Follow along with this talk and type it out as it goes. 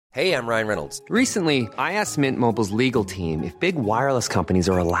Hey, I'm Ryan Reynolds. Recently, I asked Mint Mobile's legal team if big wireless companies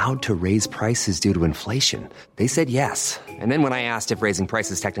are allowed to raise prices due to inflation. They said yes. And then when I asked if raising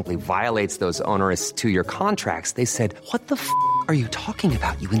prices technically violates those onerous two-year contracts, they said, "What the f*** are you talking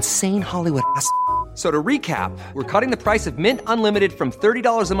about, you insane Hollywood ass?" So to recap, we're cutting the price of Mint Unlimited from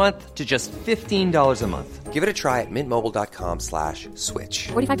 $30 a month to just $15 a month. Give it a try at mintmobile.com/switch.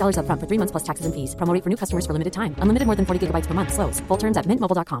 $45 up front for 3 months plus taxes and fees. Promo rate for new customers for limited time. Unlimited more than 40 gigabytes per month. Slows full terms at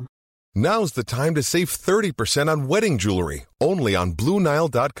mintmobile.com. Now's the time to save 30% on wedding jewelry, only on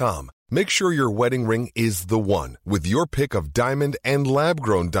BlueNile.com. Make sure your wedding ring is the one with your pick of diamond and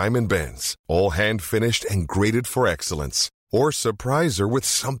lab-grown diamond bands, all hand-finished and graded for excellence. Or surprise her with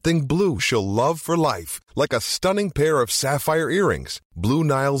something blue she'll love for life, like a stunning pair of sapphire earrings. Blue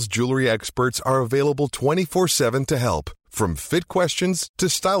Nile's jewelry experts are available 24/7 to help, from fit questions to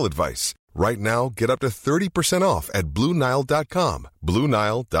style advice. Right now, get up to 30% off at BlueNile.com.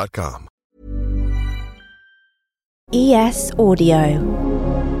 BlueNile.com. ES Audio.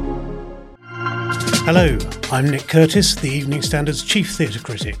 Hello, I'm Nick Curtis, the Evening Standard's chief theatre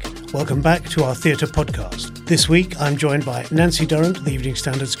critic. Welcome back to our theatre podcast. This week I'm joined by Nancy Durrant, the Evening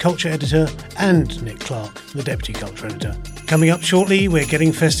Standard's culture editor, and Nick Clark, the deputy culture editor. Coming up shortly, we're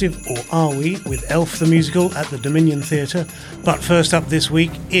getting festive, or are we, with Elf the musical at the Dominion Theatre. But first up this week,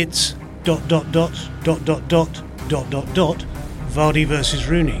 it's ... Vardy versus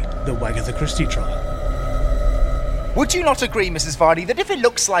Rooney, the Wagatha Christie trial. Would you not agree, Mrs. Vardy, that if it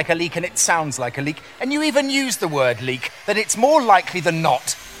looks like a leak and it sounds like a leak, and you even use the word leak, then it's more likely than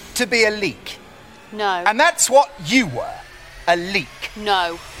not to be a leak? No. And that's what you were, a leak.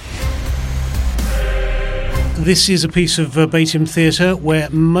 No. This is a piece of verbatim theatre where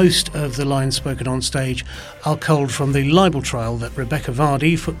most of the lines spoken on stage are culled from the libel trial that Rebecca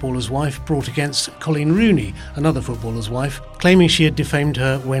Vardy, footballer's wife, brought against Colleen Rooney, another footballer's wife, claiming she had defamed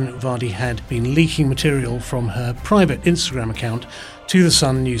her when Vardy had been leaking material from her private Instagram account to the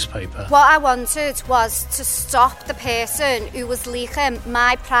Sun newspaper. What I wanted was to stop the person who was leaking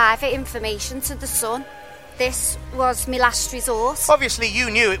my private information to the Sun. This was my last resort. Obviously, you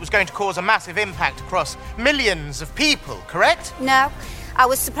knew it was going to cause a massive impact across millions of people, correct? No, I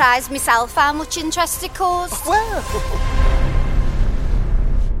was surprised myself how much interest it caused. Well...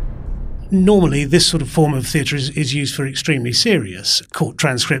 Normally, this sort of form of theatre is used for extremely serious court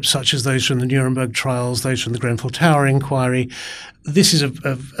transcripts, such as those from the Nuremberg trials, those from the Grenfell Tower inquiry. This is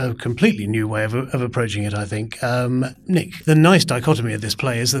a completely new way of approaching it, I think. Nick, the nice dichotomy of this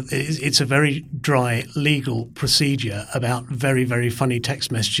play is that it's a very dry legal procedure about very, very funny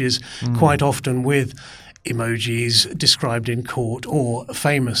text messages, quite often with emojis described in court, or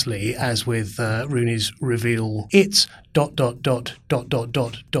famously, as with Rooney's reveal, it's ...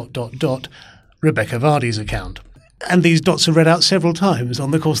 Rebecca Vardy's account. And these dots are read out several times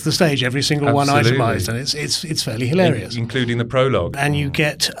on the course of the stage, every single one itemised, and it's fairly hilarious. Including the prologue. And you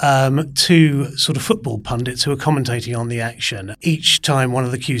get two sort of football pundits who are commentating on the action. Each time one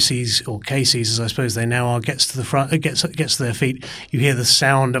of the QCs, or KCs as I suppose they now are, gets to the front, gets to their feet, you hear the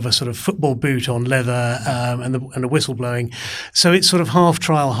sound of a sort of football boot on leather and a whistle blowing. So it's sort of half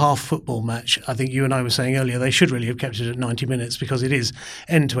trial, half football match. I think you and I were saying earlier they should really have kept it at 90 minutes because it is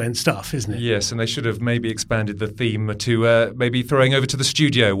end-to-end stuff, isn't it? Yes, and they should have maybe expanded the theme to maybe throwing over to the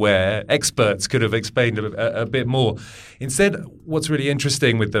studio where experts could have explained a bit more. Instead, what's really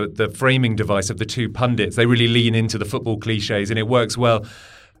interesting with the framing device of the two pundits, they really lean into the football cliches and it works well.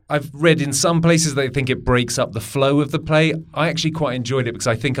 I've read in some places they think it breaks up the flow of the play. I actually quite enjoyed it because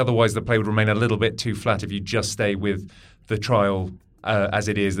I think otherwise the play would remain a little bit too flat if you just stay with the trial as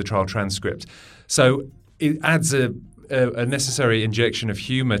it is, the trial transcript. So it adds a necessary injection of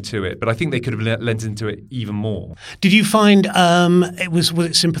humour to it, but I think they could have lent into it even more. Did you find was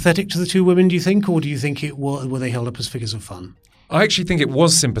it sympathetic to the two women, do you think, or do you think were they held up as figures of fun? I actually think it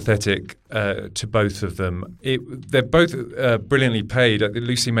was sympathetic to both of them. They're both brilliantly paid.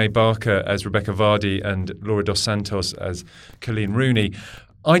 Lucy May Barker as Rebecca Vardy and Laura Dos Santos as Colleen Rooney.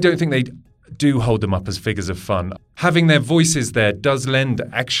 I don't think they do hold them up as figures of fun. Having their voices there does lend,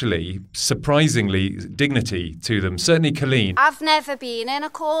 actually, surprisingly, dignity to them. Certainly Colleen. I've never been in a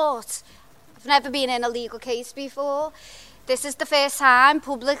court. I've never been in a legal case before. This is the first time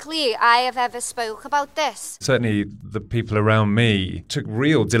publicly I have ever spoke about this. Certainly the people around me took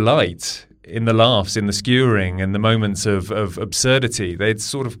real delight in the laughs, in the skewering, and the moments of absurdity. They'd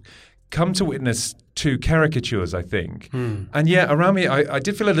sort of come to witness two caricatures, I think. And yeah, around me, I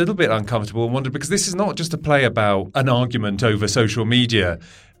did feel a little bit uncomfortable and wondered, because this is not just a play about an argument over social media.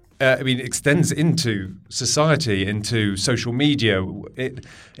 It extends into society, into social media.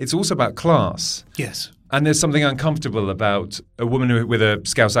 It's also about class. Yes. And there's something uncomfortable about a woman with a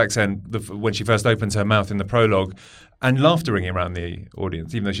Scouse accent when she first opens her mouth in the prologue, and laughter ringing around the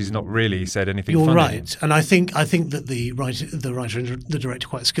audience, even though she's not really said anything funny. You're right, and I think that the writer and the director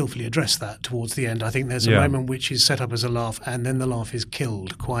quite skillfully addressed that towards the end. I think there's a moment which is set up as a laugh, and then the laugh is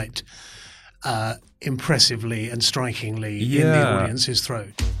killed quite impressively and strikingly in the audience's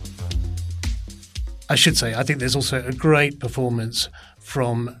throat. I should say, I think there's also a great performance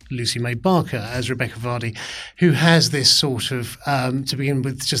from Lucy May Barker as Rebecca Vardy, who has this sort of, to begin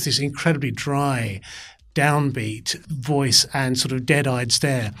with, just this incredibly dry, downbeat voice and sort of dead-eyed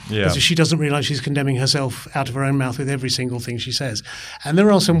stare. As if she doesn't realise she's condemning herself out of her own mouth with every single thing she says. And there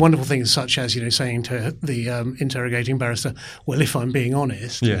are some wonderful things, such as, saying to the interrogating barrister, well, if I'm being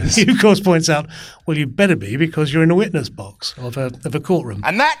honest, he of course points out, well, you better be, because you're in a witness box of a courtroom.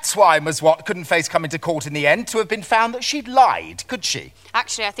 And that's why Ms. Watt couldn't face coming to court in the end, to have been found that she'd lied, could she?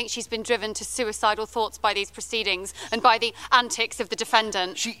 Actually, I think she's been driven to suicidal thoughts by these proceedings and by the antics of the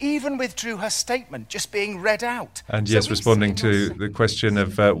defendant. She even withdrew her statement, just being read out. And yes, responding to the question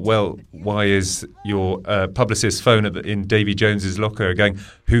of, why is your publicist's phone in Davy Jones's locker going,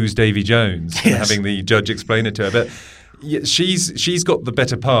 who's Davy Jones? And having the judge explain it to her. But she's got the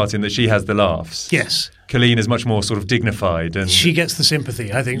better part in that she has the laughs. Yes. Colleen is much more sort of dignified. And she gets the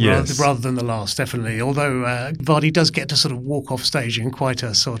sympathy, I think, rather than the laughs, definitely. Although Vardy does get to sort of walk off stage in quite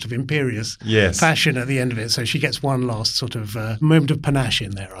a sort of imperious fashion at the end of it. So she gets one last sort of moment of panache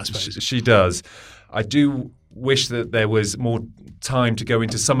in there, I suppose. She does. I do wish that there was more time to go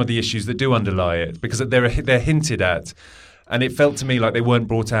into some of the issues that do underlie it, because they're hinted at, and it felt to me like they weren't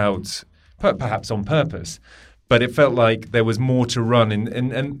brought out, perhaps on purpose, but it felt like there was more to run.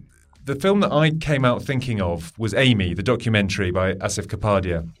 And the film that I came out thinking of was Amy, the documentary by Asif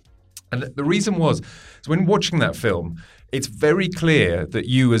Kapadia. And the reason was when watching that film, it's very clear that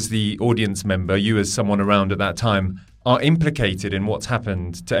you as the audience member, you as someone around at that time, are implicated in what's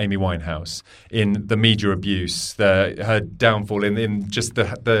happened to Amy Winehouse, in the media abuse, her downfall, in just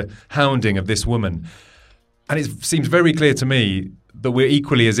the hounding of this woman. And it seems very clear to me that we're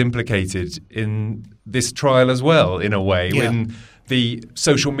equally as implicated in this trial as well, in a way, in the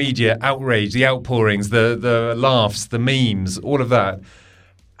social media outrage, the outpourings, the laughs, the memes, all of that.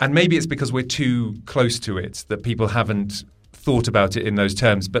 And maybe it's because we're too close to it that people haven't thought about it in those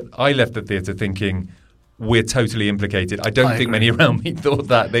terms. But I left the theatre thinking, we're totally implicated. I don't think many around me thought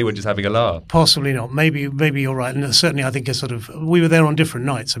that. They were just having a laugh. Possibly not. Maybe you're right. And certainly I think we were there on different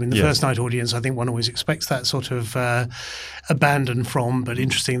nights. I mean, the first night audience, I think one always expects that sort of abandon from, but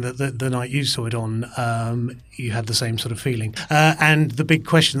interesting that the night you saw it on, you had the same sort of feeling. And the big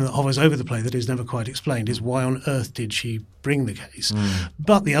question that hovers over the play that is never quite explained is why on earth did she bring the case?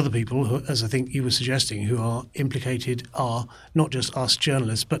 But the other people, who, as I think you were suggesting, who are implicated are not just us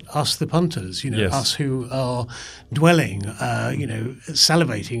journalists, but us the punters, us who are dwelling,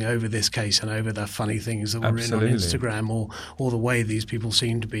 salivating over this case and over the funny things that were written on Instagram or the way these people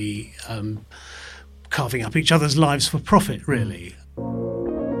seem to be carving up each other's lives for profit, really.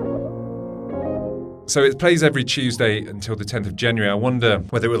 So it plays every Tuesday until the 10th of January. I wonder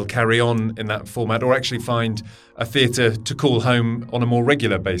whether it will carry on in that format or actually find a theatre to call home on a more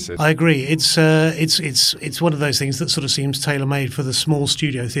regular basis. I agree. It's one of those things that sort of seems tailor-made for the small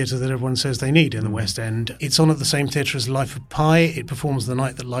studio theatre that everyone says they need in the West End. It's on at the same theatre as Life of Pi. It performs the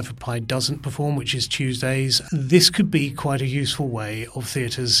night that Life of Pi doesn't perform, which is Tuesdays. This could be quite a useful way of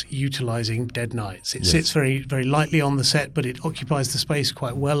theatres utilising dead nights. It sits very, very lightly on the set, but it occupies the space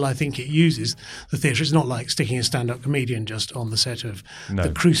quite well. I think it uses the theatre. It's not like sticking a stand-up comedian just on the set of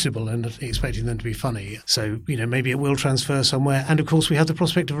The Crucible and expecting them to be funny. So, maybe it will transfer somewhere. And, of course, we have the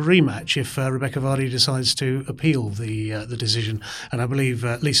prospect of a rematch if Rebecca Vardy decides to appeal the decision. And I believe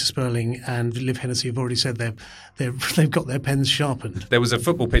Lisa Sperling and Liv Hennessy have already said they've got their pens sharpened. There was a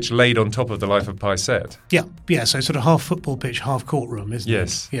football pitch laid on top of the Life of Pi set. Yeah, so sort of half football pitch, half courtroom, isn't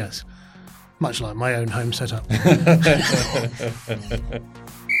it? Yes. Much like my own home setup.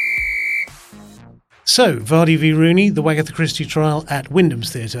 So, Vardy v Rooney, the Wagatha Christie trial at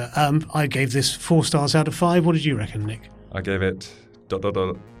Wyndham's Theatre. I gave this 4 stars out of 5. What did you reckon, Nick? I gave it ... 4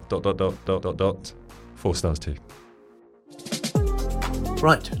 stars too.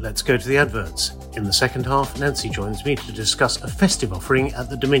 Right, let's go to the adverts. In the second half, Nancy joins me to discuss a festive offering at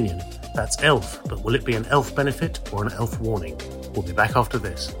the Dominion. That's ELF, but will it be an ELF benefit or an ELF warning? We'll be back after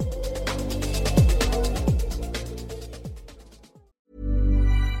this.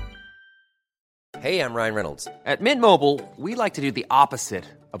 Hey, I'm Ryan Reynolds. At Mint Mobile, we like to do the opposite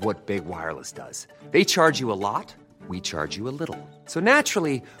of what Big Wireless does. They charge you a lot, we charge you a little. So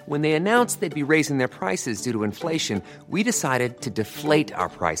naturally, when they announced they'd be raising their prices due to inflation, we decided to deflate our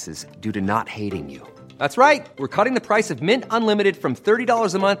prices due to not hating you. That's right. We're cutting the price of Mint Unlimited from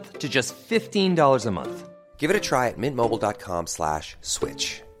 $30 a month to just $15 a month. Give it a try at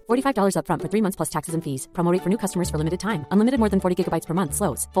mintmobile.com/switch. $45 up front for 3 months plus taxes and fees. Promo rate for new customers for limited time. Unlimited more than 40 gigabytes per month.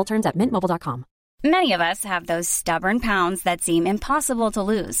 Slows full terms at mintmobile.com. Many of us have those stubborn pounds that seem impossible to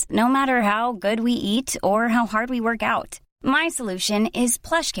lose, no matter how good we eat or how hard we work out. My solution is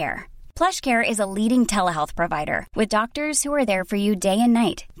PlushCare. PlushCare is a leading telehealth provider with doctors who are there for you day and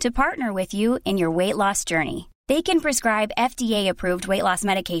night to partner with you in your weight loss journey. They can prescribe FDA-approved weight loss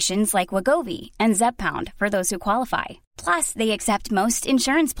medications like Wegovy and Zepbound for those who qualify. Plus, they accept most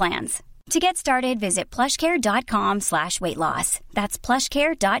insurance plans. To get started, visit plushcare.com/weightloss. That's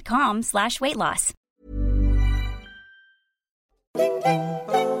plushcare.com/weightloss.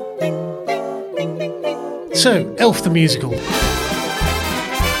 So, Elf the Musical.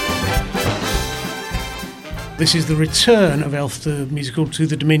 This is the return of Elf the Musical to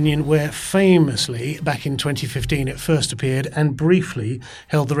the Dominion, where famously, back in 2015, it first appeared and briefly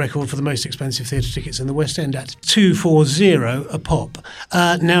held the record for the most expensive theatre tickets in the West End at $240 a pop.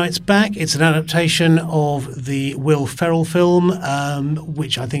 Now it's back. It's an adaptation of the Will Ferrell film,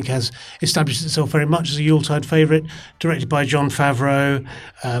 which I think has established itself very much as a Yuletide favourite, directed by Jon Favreau,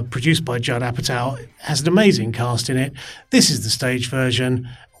 produced by Judd Apatow. It has an amazing cast in it. This is the stage version.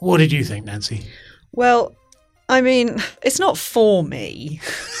 What did you think, Nancy? Well, I mean, it's not for me.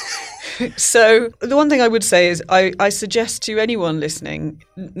 So the one thing I would say is I suggest to anyone listening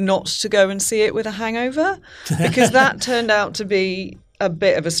not to go and see it with a hangover, because that turned out to be a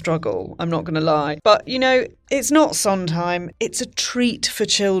bit of a struggle, I'm not going to lie. But, you know, it's not Sondheim. It's a treat for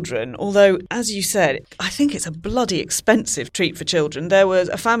children. Although, as you said, I think it's a bloody expensive treat for children. There was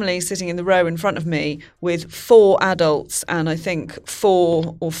a family sitting in the row in front of me with 4 adults and I think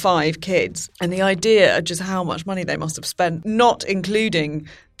 4 or 5 kids. And the idea of just how much money they must have spent, not including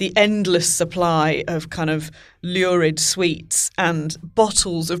the endless supply of kind of lurid sweets and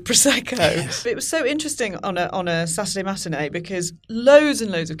bottles of Prosecco. Yes. It was so interesting on a Saturday matinee because loads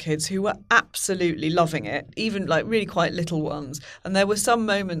and loads of kids who were absolutely loving it, even like really quite little ones. And there were some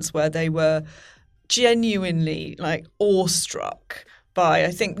moments where they were genuinely like awestruck by,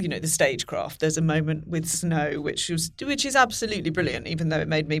 I think, you know, the stagecraft. There's a moment with snow which is absolutely brilliant, even though it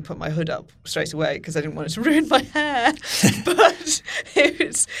made me put my hood up straight away because I didn't want it to ruin my hair. But it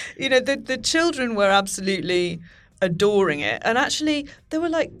was, you know, the children were absolutely adoring it. And actually there were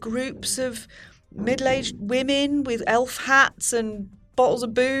like groups of middle-aged women with elf hats and bottles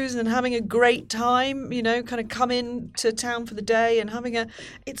of booze and having a great time, you know, kind of come in to town for the day and having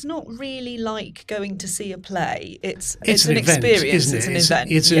it's not really like going to see a play. It's an event, experience, isn't it? It's an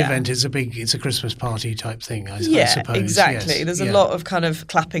event. It's an event. It's a Christmas party type thing, I suppose. Exactly. Yes. There's a lot of kind of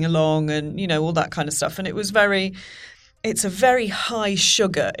clapping along and, you know, all that kind of stuff. And it's a very high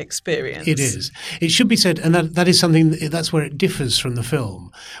sugar experience. It is. It should be said, and that is something, that's where it differs from the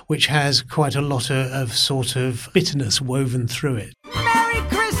film, which has quite a lot of sort of bitterness woven through it. Merry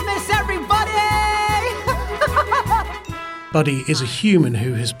Christmas, everybody! Buddy is a human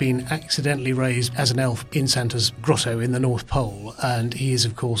who has been accidentally raised as an elf in Santa's grotto in the North Pole, and he is,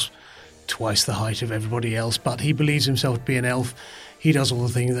 of course, twice the height of everybody else, but he believes himself to be an elf. He does all the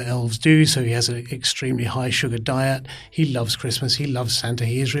things that elves do, so he has an extremely high sugar diet. He loves Christmas. He loves Santa.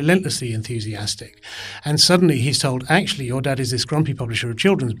 He is relentlessly enthusiastic. And suddenly he's told, actually, your dad is this grumpy publisher of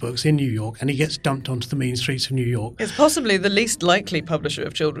children's books in New York, and he gets dumped onto the mean streets of New York. It's possibly the least likely publisher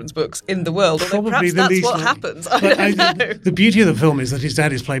of children's books in the world, although perhaps that's what happens. I don't know. The beauty of the film is that his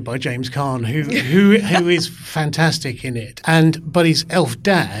dad is played by James Caan, who is fantastic in it. And Buddy's elf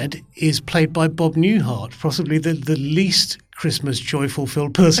dad is played by Bob Newhart, possibly the least Christmas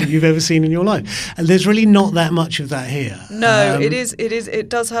joy-fulfilled person you've ever seen in your life. And there's really not that much of that here. No, it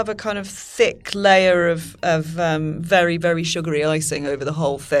does have a kind of thick layer of very, very sugary icing over the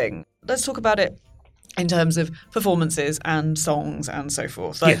whole thing. Let's talk about it in terms of performances and songs and so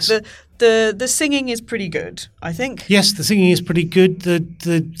forth. Like yes. The singing is pretty good, I think. Yes, the singing is pretty good.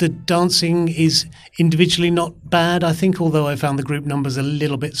 The dancing is individually not bad, I think, although I found the group numbers a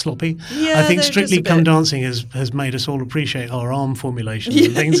little bit sloppy. Yeah, I think Strictly Come Dancing has made us all appreciate our arm formulations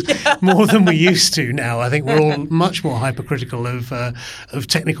and things more than we used to now. I think we're all much more hypercritical of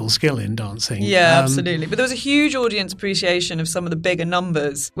technical skill in dancing. Yeah, absolutely. But there was a huge audience appreciation of some of the bigger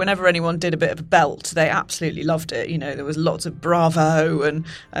numbers. Whenever anyone did a bit of a belt, they absolutely loved it. You know, there was lots of bravo and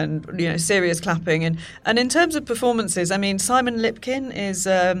you know, serious clapping. And in terms of performances, I mean, Simon Lipkin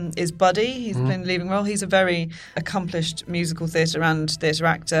is Buddy. He's playing the leading role. He's a very accomplished musical theatre and theatre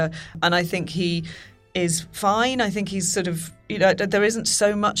actor, and I think he is fine. I think he's sort of, there isn't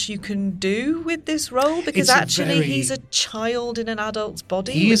so much you can do with this role because he's a child in an adult's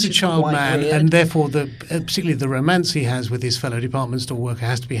body. He is a child man, weird. and therefore particularly the romance he has with his fellow department store worker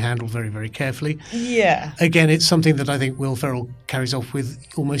has to be handled very, very carefully. Yeah. Again, it's something that I think Will Ferrell carries off with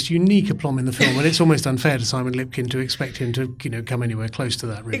almost unique aplomb in the film, and it's almost unfair to Simon Lipkin to expect him to come anywhere close to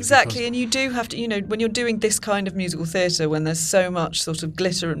that. Really, exactly, and you do have to, when you're doing this kind of musical theatre, when there's so much sort of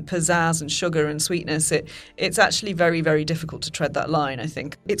glitter and pizzazz and sugar and sweetness, it's actually very, very difficult to tread that line, I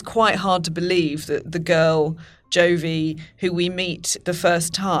think. It's quite hard to believe that the girl, Jovi, who we meet the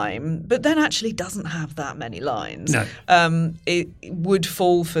first time, but then actually doesn't have that many lines. No. It would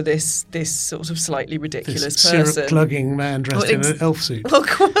fall for this sort of slightly ridiculous this person. syrup-clugging man dressed in an elf suit. Well,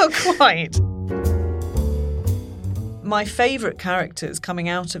 quite. My favourite characters coming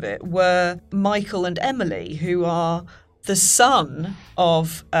out of it were Michael and Emily, who are the son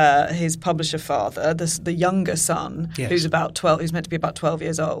of his publisher father, the younger son, yes. who's about 12, who's meant to be about 12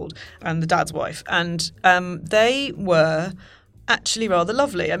 years old, and the dad's wife. And they were actually rather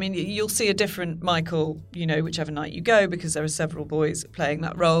lovely. I mean, you'll see a different Michael, whichever night you go, because there are several boys playing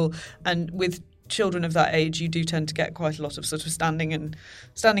that role. And with children of that age, you do tend to get quite a lot of sort of standing and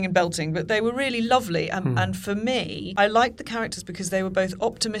belting, but they were really lovely. And for me, I liked the characters because they were both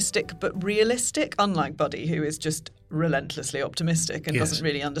optimistic but realistic, unlike Buddy, who is just relentlessly optimistic and doesn't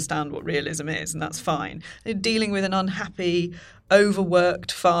really understand what realism is, and that's fine. They're dealing with an unhappy,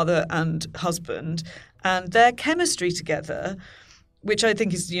 overworked father and husband, and their chemistry together, which I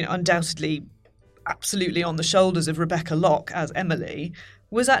think is undoubtedly absolutely on the shoulders of Rebecca Locke as Emily,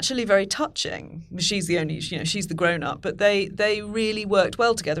 was actually very touching. She's the only, she's the grown-up, but they really worked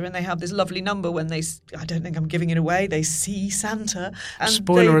well together, and they have this lovely number when they, I don't think I'm giving it away, they see Santa. And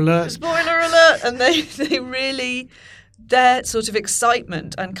Spoiler alert. And they really, their sort of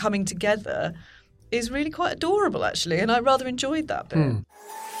excitement and coming together is really quite adorable, actually, and I rather enjoyed that bit.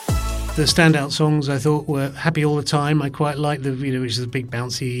 The standout songs I thought were Happy All the Time. I quite like which is a big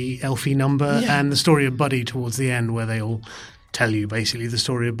bouncy elfy number, and the story of Buddy towards the end, where they all tell you basically the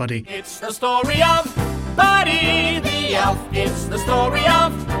story of Buddy. It's the story of Buddy the elf. It's the story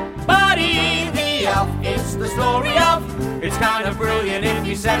of Buddy the elf. It's the story of. It's kind of brilliant if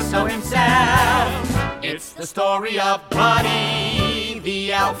he says so himself. It's the story of Buddy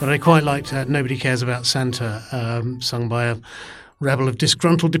the elf. But I quite liked Nobody Cares About Santa, sung by a rabble of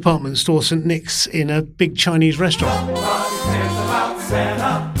disgruntled department store St. Nick's in a big Chinese restaurant. Nobody cares about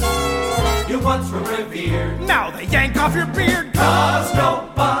Santa. You once were revered. Now they yank off your beard. 'Cause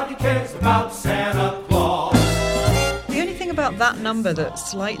nobody cares about Santa Claus. The only thing about that number that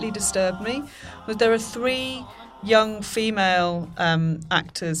slightly disturbed me was there are 3 young female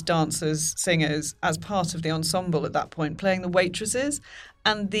actors, dancers, singers as part of the ensemble at that point, playing the waitresses,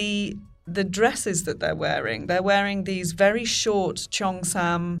 and the dresses that they're wearing these very short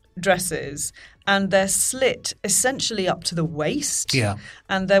Cheongsam dresses, and they're slit essentially up to the waist. Yeah.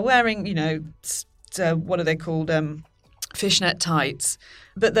 And they're wearing, what are they called? Fishnet tights.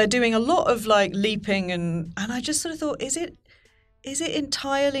 But they're doing a lot of leaping and I just sort of thought, is it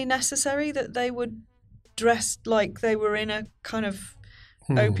entirely necessary that they would dress like they were in a kind of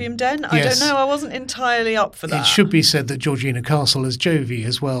opium den? I don't know. I wasn't entirely up for that. It should be said that Georgina Castle as Jovi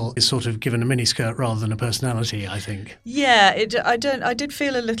as well is sort of given a miniskirt rather than a personality, I think. Yeah, I did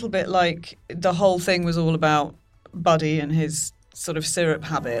feel a little bit like the whole thing was all about Buddy and his sort of syrup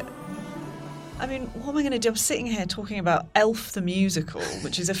habit. I mean, what am I going to do? I'm sitting here talking about Elf the musical,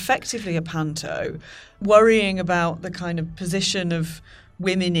 which is effectively a panto, worrying about the kind of position of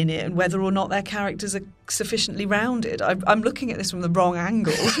women in it and whether or not their characters are sufficiently rounded. I'm looking at this from the wrong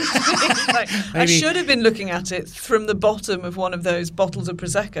angle. I should have been looking at it from the bottom of one of those bottles of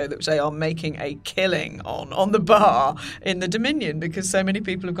Prosecco that they are making a killing on the bar in the Dominion, because so many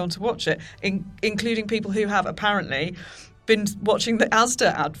people have gone to watch it, including people who have apparently been watching the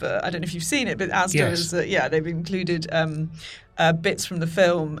Asda advert. I don't know if you've seen it, but Asda is they've included bits from the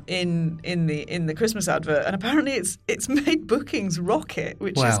film in the Christmas advert, and apparently it's made bookings rocket,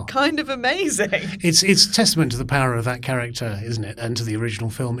 which is kind of amazing. It's testament to the power of that character, isn't it? And to the original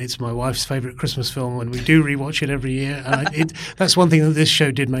film. It's my wife's favourite Christmas film, and we do rewatch it every year. And that's one thing that this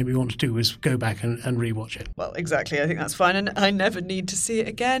show did make me want to do, was go back and rewatch it. Well, exactly. I think that's fine, and I never need to see it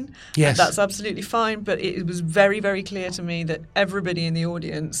again. Yes, that's absolutely fine. But it was very, very clear to me that everybody in the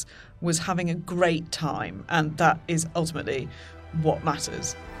audience was having a great time, and that is ultimately what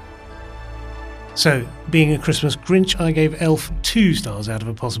matters. So, being a Christmas Grinch, I gave Elf 2 stars out of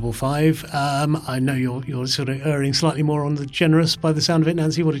a possible 5. I know you're sort of erring slightly more on the generous by the sound of it,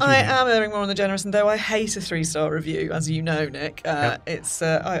 Nancy. What did you think? I am erring more on the generous, and though I hate a 3-star review, as you know, Nick, it's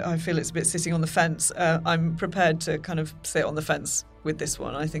I feel it's a bit sitting on the fence. I'm prepared to kind of sit on the fence with this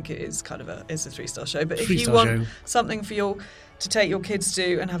one. I think it is kind of it's a 3-star show. But if you want something to take your kids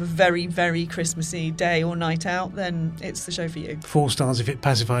to and have a very, very Christmassy day or night out, then it's the show for you. 4 stars if it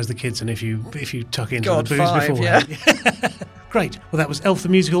pacifies the kids and if you tuck into God, the booze 5, beforehand. Yeah. Great. Well, that was Elf the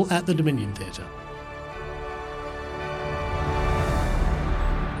Musical at the Dominion Theatre.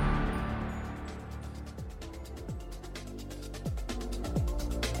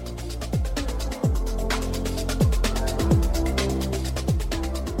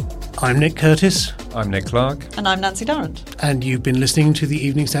 I'm Nick Curtis. I'm Nick Clark. And I'm Nancy Durrant. And you've been listening to the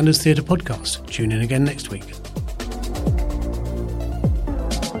Evening Standards Theatre podcast. Tune in again next week.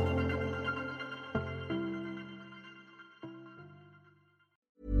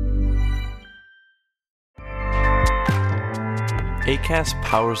 Acast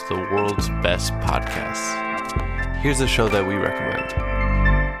powers the world's best podcasts. Here's a show that we recommend.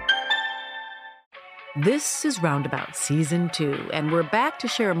 This is Roundabout Season 2, and we're back to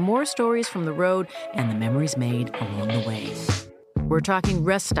share more stories from the road and the memories made along the way. We're talking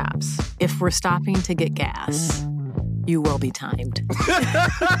rest stops, if we're stopping to get gas. You will be timed.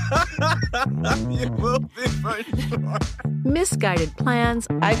 You will be for sure. Misguided plans.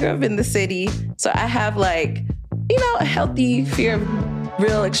 I grew up in the city, so I have a healthy fear of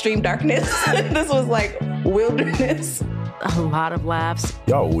real extreme darkness. This was like wilderness. A lot of laughs.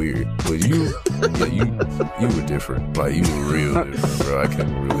 Y'all weird, but you were different. Like, you were real different, bro. I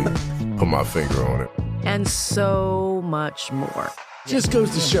can't really put my finger on it. And so much more. Just goes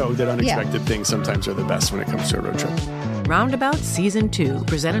to show that unexpected things sometimes are the best when it comes to a road trip. Roundabout Season 2,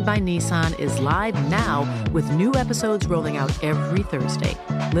 presented by Nissan, is live now with new episodes rolling out every Thursday.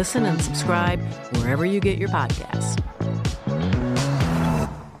 Listen and subscribe wherever you get your podcasts.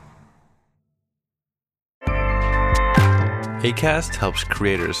 Acast helps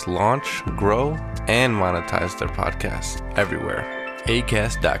creators launch, grow, and monetize their podcasts everywhere.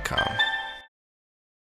 Acast.com.